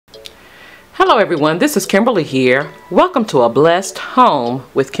Hello everyone, this is Kimberly here. Welcome to A Blessed Home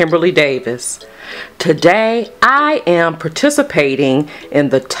with Kimberly Davis. Today I am participating in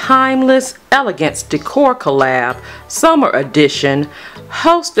the Timeless Elegance Decor Collab Summer Edition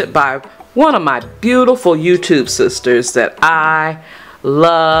hosted by one of my beautiful YouTube sisters that I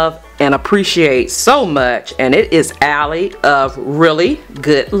love and appreciate so much, and it is Allie of Really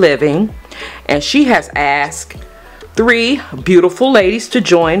Good Living, and she has asked three beautiful ladies to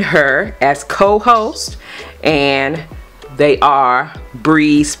join her as co-host, and they are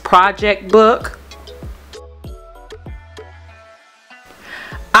Bree's Project Book,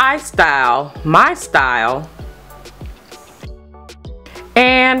 ISTYLEMYSTYLE,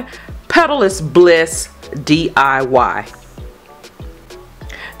 and Petalisbless DIY.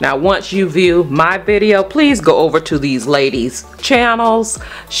 Now once you view my video, please go over to these ladies' channels,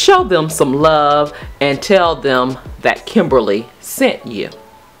 show them some love, and tell them that Kimberly sent you.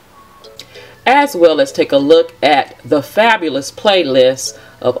 As well as take a look at the fabulous playlist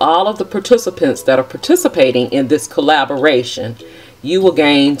of all of the participants that are participating in this collaboration. You will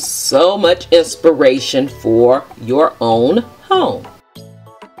gain so much inspiration for your own home.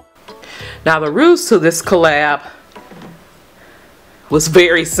 Now the ruse to this collab was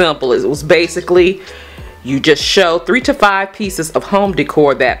very simple. It was basically you just show 3 to 5 pieces of home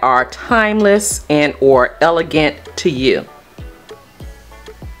decor that are timeless and or elegant to you.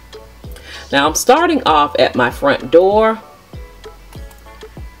 Now I'm starting off at my front door,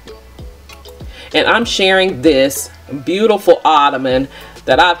 and I'm sharing this beautiful ottoman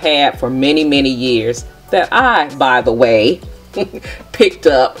that I've had for many years, that I, by the way, picked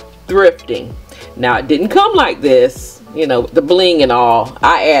up thrifting. Now it didn't come like this, you know, the bling and all.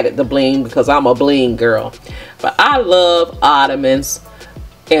 I added the bling because I'm a bling girl. But I love ottomans,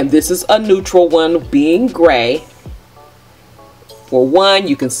 and this is a neutral one, being gray. For one,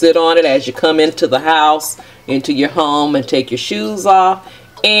 you can sit on it as you come into the house, into your home, and take your shoes off,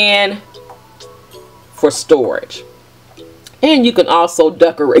 and for storage. And you can also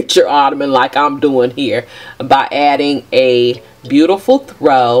decorate your ottoman like I'm doing here by adding a beautiful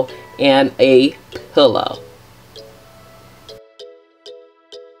throw and a pillow.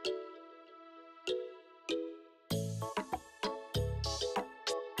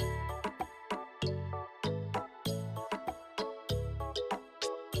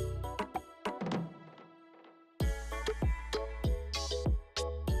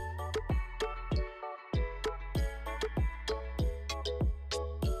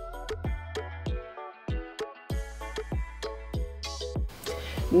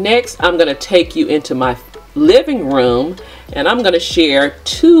 Next, I'm going to take you into my living room, and I'm going to share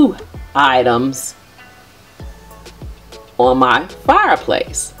 2 items on my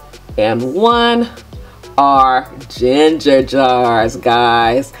fireplace. And one are ginger jars,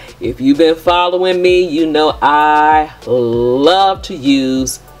 guys. If you've been following me, you know I love to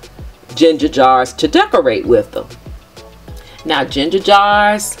use ginger jars to decorate with them. Now ginger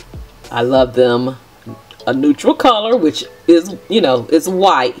jars, I love them a neutral color, which is, you know, it's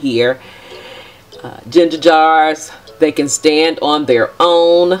white here. Ginger jars, they can stand on their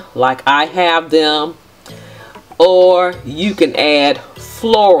own like I have them, or you can add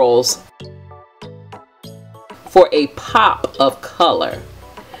florals for a pop of color.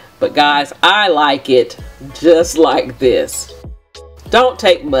 But guys, I like it just like this. Don't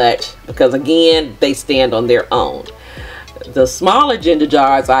take much, because again, they stand on their own. The smaller ginger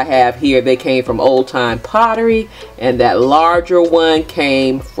jars I have here, they came from Old Time Pottery, and that larger one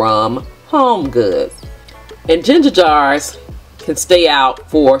came from Home Goods. And ginger jars can stay out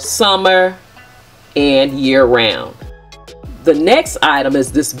for summer and year round. The next item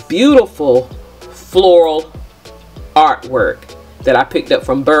is this beautiful floral artwork that I picked up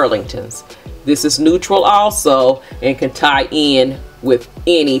from Burlington's. This is neutral also, and can tie in with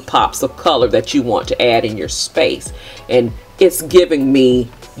any pops of color that you want to add in your space. And it's giving me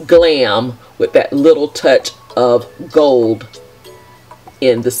glam with that little touch of gold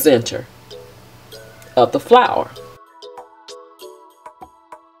in the center of the flower.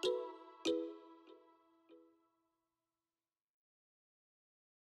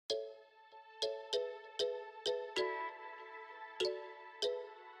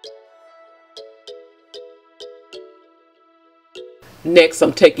 Next,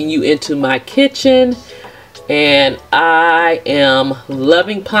 I'm taking you into my kitchen, and I am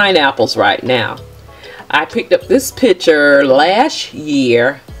loving pineapples right now. I picked up this picture last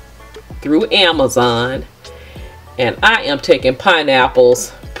year through Amazon, and I am taking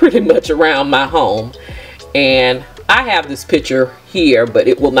pineapples pretty much around my home. And I have this picture here, but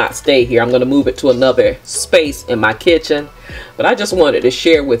it will not stay here. I'm going to move it to another space in my kitchen. But I just wanted to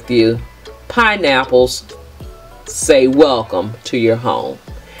share with you pineapples say welcome to your home.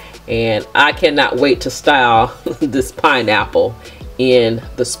 And I cannot wait to style this pineapple in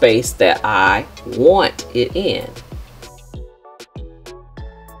the space that I want it in.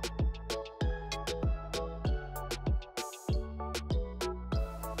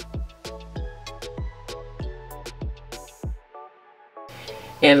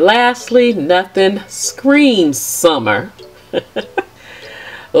 And lastly, nothing screams summer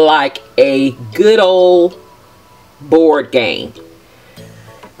like a good old board game.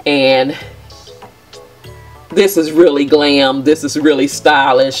 And this is really glam. This is really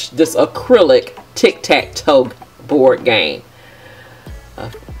stylish. This acrylic tic-tac-toe board game.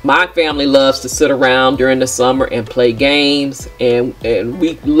 My family loves to sit around during the summer and play games, and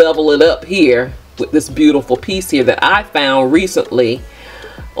we level it up here with this beautiful piece here that I found recently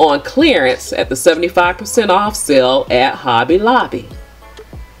on clearance at the 75% off sale at Hobby Lobby.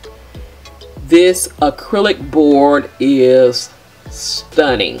 This acrylic board is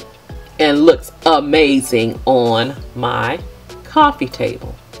stunning and looks amazing on my coffee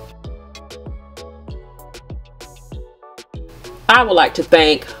table. I would like to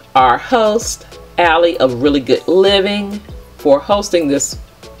thank our host, Allie of Really Good Living, for hosting this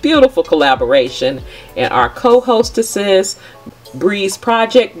beautiful collaboration, and our co-hostesses, Breeze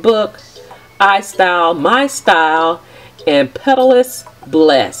Project Book, ISTYLEMYSTYLE, and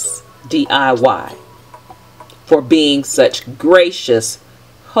Petalisbless DIY, for being such gracious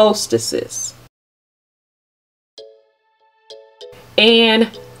hostesses.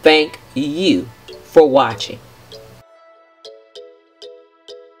 And thank you for watching.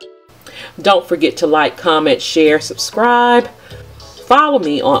 Don't forget to like, comment, share, subscribe. Follow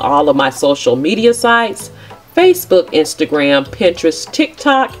me on all of my social media sites: Facebook, Instagram, Pinterest,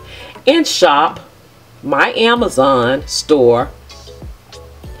 TikTok, and shop my Amazon store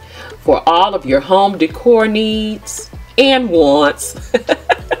for all of your home decor needs and wants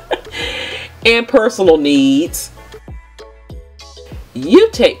and personal needs. You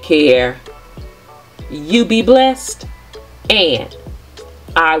take care, you be blessed, and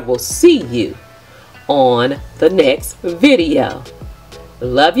I will see you on the next video.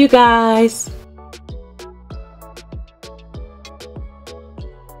 Love you guys.